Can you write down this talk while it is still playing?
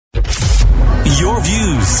Your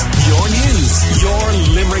views, your news, your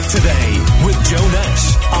Limerick Today with Joe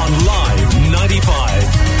Nash on Live 95.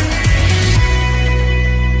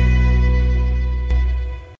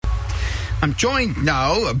 I'm joined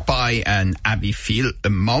now by an Abbeyfield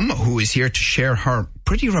mum who is here to share her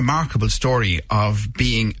pretty remarkable story of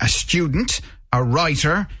being a student, a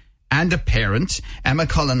writer and a parent. Emma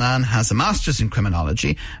Cullinan has a master's in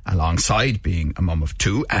criminology alongside being a mum of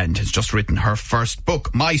two and has just written her first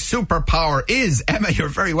book, My Superpower Is. Emma, you're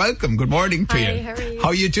very welcome. Good morning to you. How are you? How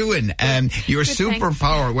are you doing? Your Good,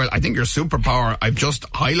 superpower, thanks. well, I think your superpower, I've just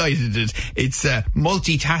highlighted it. It's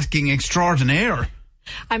multitasking extraordinaire.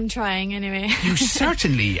 I'm trying anyway. You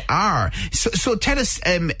certainly are. So tell us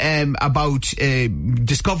about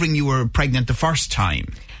discovering you were pregnant the first time.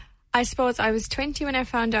 I suppose I was 20 when I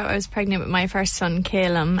found out I was pregnant with my first son,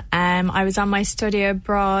 Calum. I was on my study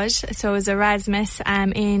abroad, so it was Erasmus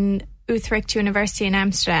in Utrecht University in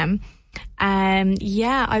Amsterdam.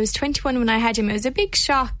 I was 21 when I had him. It was a big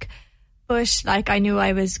shock, but I knew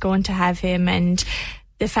I was going to have him, and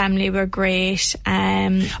the family were great.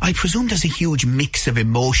 I presume there's a huge mix of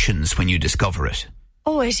emotions when you discover it.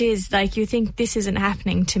 Oh, it is. You think this isn't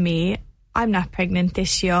happening to me. I'm not pregnant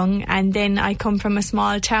this young. And then I come from a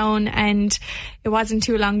small town, and it wasn't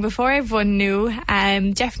too long before everyone knew.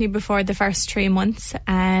 Definitely before the first 3 months.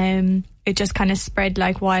 It just kind of spread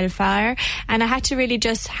like wildfire. And I had to really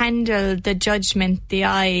just handle the judgment, the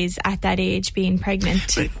eyes at that age being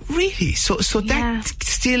pregnant. Really? So that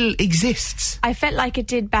still exists? I felt like it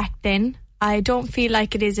did back then. I don't feel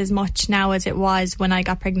like it is as much now as it was when I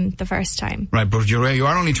got pregnant the first time. Right, but you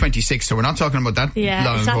are only 26, so we're not talking about that long ago,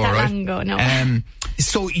 Yeah, it's not that right? long ago, no.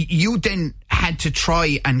 So you then had to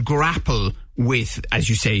try and grapple with, as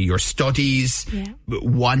you say, your studies,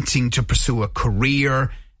 wanting to pursue a career,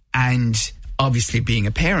 and obviously being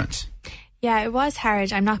a parent. Yeah, it was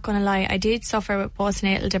hard. I'm not going to lie. I did suffer with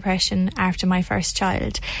postnatal depression after my first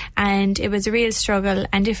child, and it was a real struggle.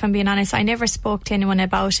 And if I'm being honest, I never spoke to anyone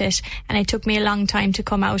about it, and it took me a long time to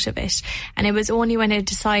come out of it. And it was only when I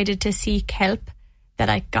decided to seek help that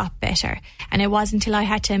I got better. And it wasn't until I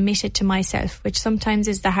had to admit it to myself, which sometimes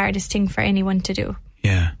is the hardest thing for anyone to do.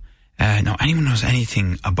 Yeah. Now, anyone who knows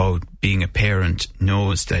anything about being a parent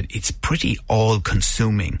knows that it's pretty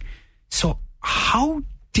all-consuming. So how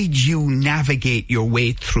did you navigate your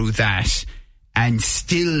way through that and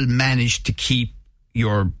still manage to keep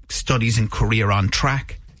your studies and career on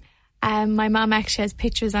track? My mum actually has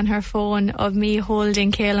pictures on her phone of me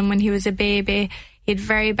holding Calum when he was a baby. He had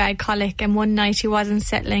very bad colic, and one night he wasn't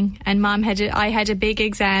settling, and I had a big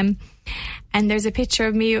exam, and there's a picture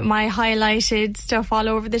of me with my highlighted stuff all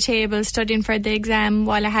over the table studying for the exam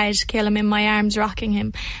while I had Calum in my arms rocking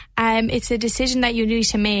him. It's a decision that you need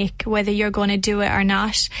to make whether you're going to do it or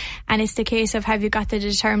not, and it's the case of, have you got the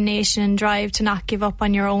determination and drive to not give up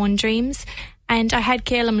on your own dreams? And I had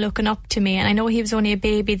Calum looking up to me, and I know he was only a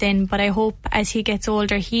baby then, but I hope as he gets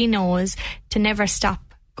older he knows to never stop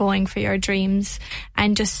going for your dreams.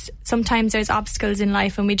 And just sometimes there's obstacles in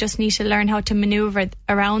life, and we just need to learn how to maneuver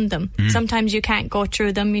around them. Sometimes you can't go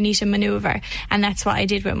through them, you need to maneuver, and that's what I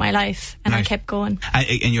did with my life, and I kept going.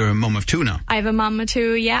 And you're a mum of two now? I have a mum of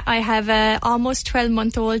two. I have a almost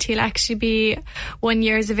 12-month-old. He'll actually be 1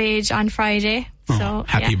 year of age on Friday. So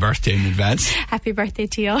happy birthday in advance. Happy birthday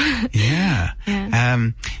to you. Yeah.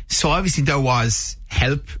 So obviously there was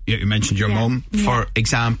help. You mentioned your mum, for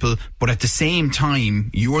example, but at the same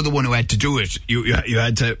time, you were the one who had to do it. You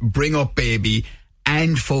had to bring up baby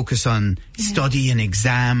and focus on study and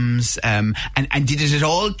exams. And did it at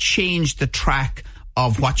all change the track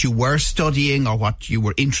of what you were studying or what you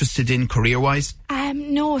were interested in career-wise?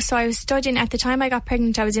 No, so I was studying, at the time I got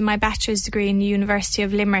pregnant, I was in my bachelor's degree in the University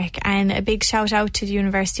of Limerick, and a big shout out to the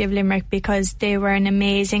University of Limerick because they were an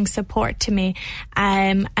amazing support to me,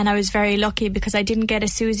 and I was very lucky because I didn't get a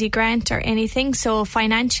Susie grant or anything, so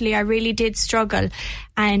financially I really did struggle,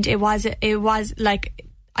 and it was like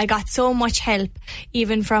I got so much help,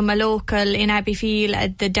 even from a local in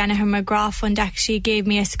Abbeyfield. The Danaher McGraw Fund actually gave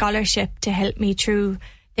me a scholarship to help me through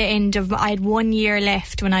the end of, I had 1 year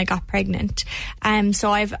left when I got pregnant.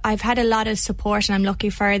 So I've had a lot of support, and I'm lucky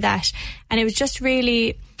for that. And it was just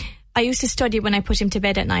really, I used to study when I put him to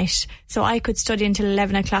bed at night, so I could study until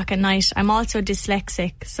 11 o'clock at night. I'm also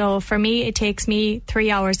dyslexic, so for me it takes me 3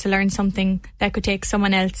 hours to learn something that could take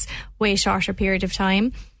someone else way shorter period of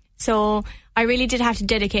time. So I really did have to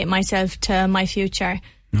dedicate myself to my future.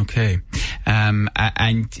 Okay. And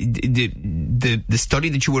the study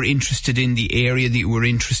that you were interested in, the area that you were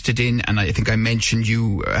interested in, and I think I mentioned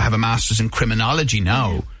you have a master's in criminology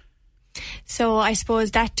now. So I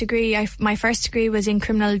suppose that degree, my first degree was in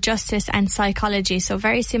criminal justice and psychology, so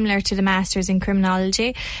very similar to the Masters in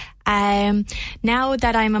criminology. Now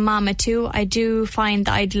that I'm a mama too, I do find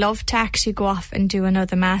that I'd love to actually go off and do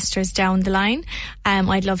another Masters down the line.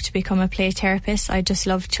 I'd love to become a play therapist. I just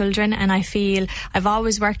love children, and I feel I've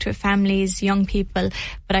always worked with families, young people,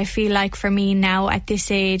 but I feel like for me now at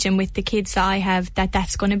this age and with the kids that I have,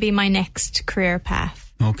 that's going to be my next career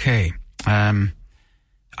path. Okay.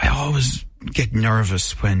 I always get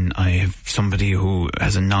nervous when I have somebody who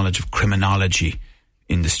has a knowledge of criminology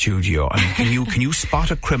in the studio. I mean, can you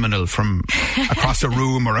spot a criminal from across a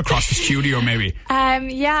room or across the studio maybe?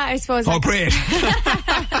 Yeah, I suppose. Oh, great.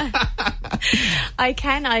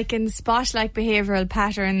 I can spot like behavioural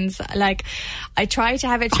patterns. Like I try to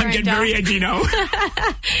have it turned off. I'm getting very edgy now.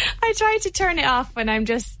 I try to turn it off when I'm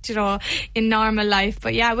just, in normal life.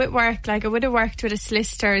 But yeah, with work, like I would have worked with a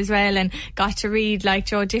solicitor as well and got to read like,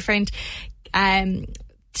 different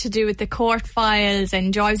to do with the court files,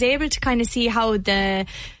 and I was able to kind of see how the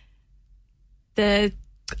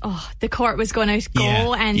court was going to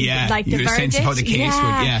go, and like the verdict. Sense of how the case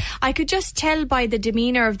would, I could just tell by the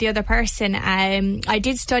demeanour of the other person. I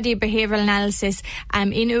did study behavioural analysis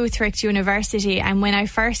in Utrecht University, and when I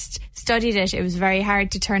first studied it, it was very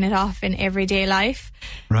hard to turn it off in everyday life.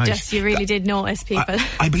 Right. Just you really did notice people.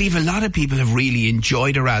 I believe a lot of people have really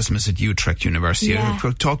enjoyed Erasmus at Utrecht University.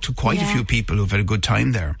 I've talked to quite a few people who've had a good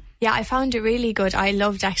time there. Yeah, I found it really good. I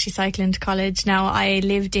loved actually cycling to college. Now, I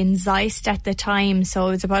lived in Zeist at the time, so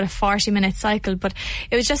it was about a 40-minute cycle, but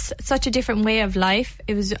it was just such a different way of life.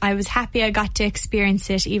 I was happy I got to experience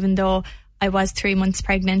it, even though I was 3 months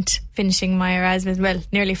pregnant finishing my Erasmus. Well,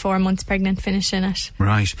 nearly 4 months pregnant finishing it.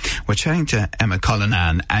 Right. We're chatting to Emma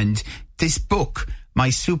Cullinan, and this book, My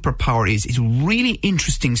Superpower is a really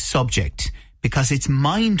interesting subject because it's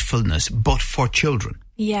mindfulness, but for children.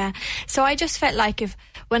 Yeah. So I just felt like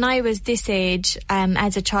when I was this age,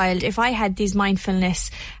 as a child, if I had these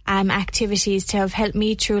mindfulness activities to have helped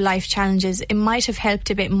me through life challenges, it might have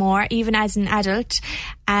helped a bit more, even as an adult.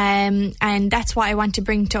 And that's what I want to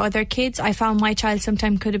bring to other kids. I found my child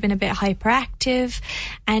sometimes could have been a bit hyperactive,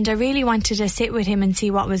 and I really wanted to sit with him and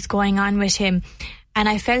see what was going on with him. And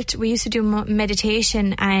I felt we used to do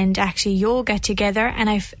meditation and actually yoga together, and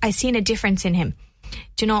I seen a difference in him.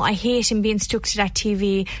 I hate him being stuck to that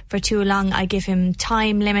TV for too long. I give him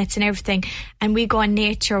time limits and everything. And we go on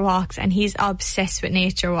nature walks, and he's obsessed with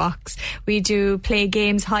nature walks. We do play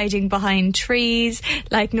games hiding behind trees,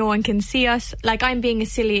 like no one can see us. Like I'm being a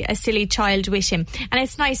silly child with him. And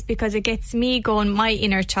it's nice because it gets me going my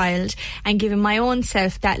inner child and giving my own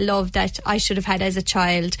self that love that I should have had as a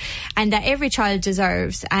child and that every child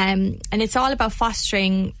deserves. And it's all about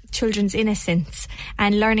fostering children's innocence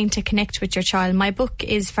and learning to connect with your child. My book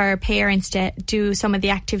is for parents to do some of the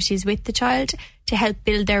activities with the child to help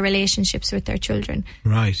build their relationships with their children.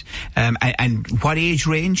 Right. And what age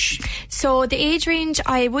range? So the age range,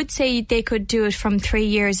 I would say they could do it from 3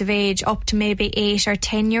 years of age up to maybe 8 or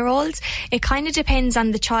 10-year-olds. It kind of depends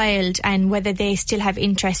on the child and whether they still have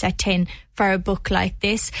interest at 10 for a book like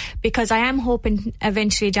this, because I am hoping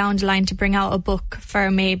eventually down the line to bring out a book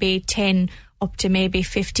for maybe 10 up to maybe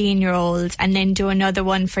 15-year-olds and then do another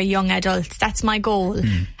one for young adults. That's my goal.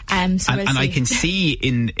 So we'll see. I can see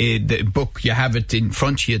in the book, you have it in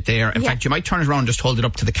front of you there. In fact, you might turn it around, just hold it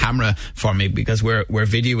up to the camera for me, because we're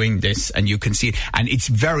videoing this and you can see it. And it's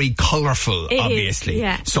very colourful, obviously.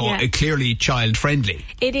 Clearly child-friendly.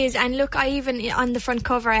 It is. And look, I even, on the front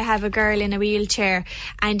cover, I have a girl in a wheelchair.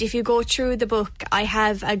 And if you go through the book, I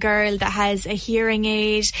have a girl that has a hearing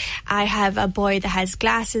aid. I have a boy that has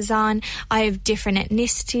glasses on. I have different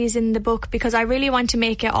ethnicities in the book, because I really want to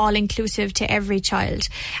make it all inclusive to every child.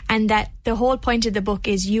 And that the whole point of the book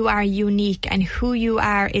is you are unique, and who you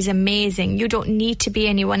are is amazing. You don't need to be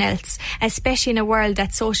anyone else, especially in a world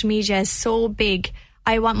that social media is so big.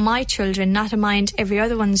 I want my children, not to mind every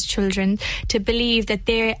other one's children, to believe that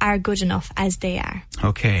they are good enough as they are.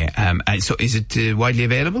 Okay. So is it widely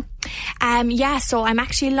available? So I'm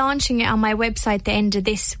actually launching it on my website the end of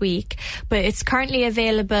this week, but it's currently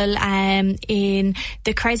available in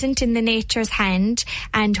the Crescent in the Nature's Hand,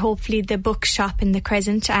 and hopefully the bookshop in the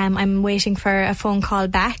Crescent. I'm waiting for a phone call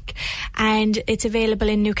back, and it's available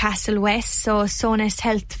in Newcastle West, so Sonus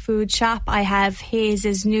Health Food Shop. I have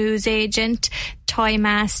Hayes' News Agent, Toy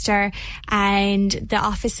Master, and the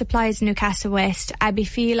Office Supplies in Newcastle West,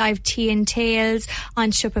 Abbeyfeel, I've Tea and Tales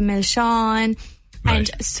on Shuppa Milshawn,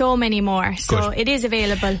 and so many more. So it is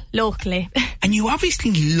available locally. And you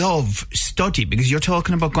obviously love study, because you're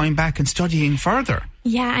talking about going back and studying further.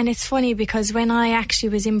 Yeah, and it's funny because when I actually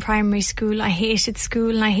was in primary school, I hated school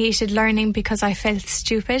and I hated learning because I felt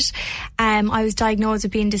stupid. I was diagnosed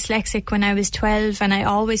with being dyslexic when I was 12, and I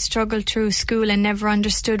always struggled through school and never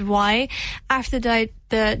understood why. After the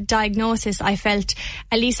diagnosis, I felt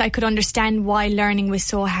at least I could understand why learning was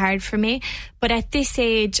so hard for me. But at this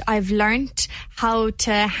age, I've learnt how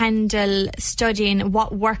to handle studying,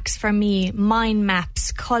 what works for me, mind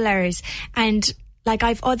maps, colours, and like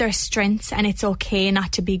I've other strengths, and it's okay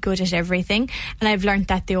not to be good at everything. And I've learnt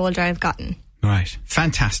that the older I've gotten. Right.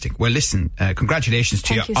 Fantastic. Well, listen, congratulations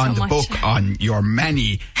to you on the book, on your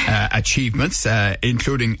many achievements,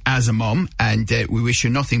 including as a mum, and we wish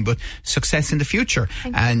you nothing but success in the future.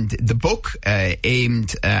 And the book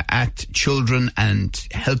aimed at children and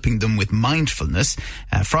helping them with mindfulness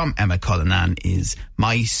from Emma Cullinan is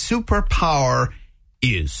My Superpower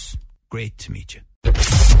Is. Great to meet you.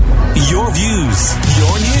 Your views,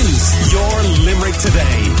 your news, your Limerick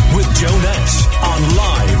Today with Joe Nash on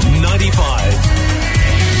Live 95.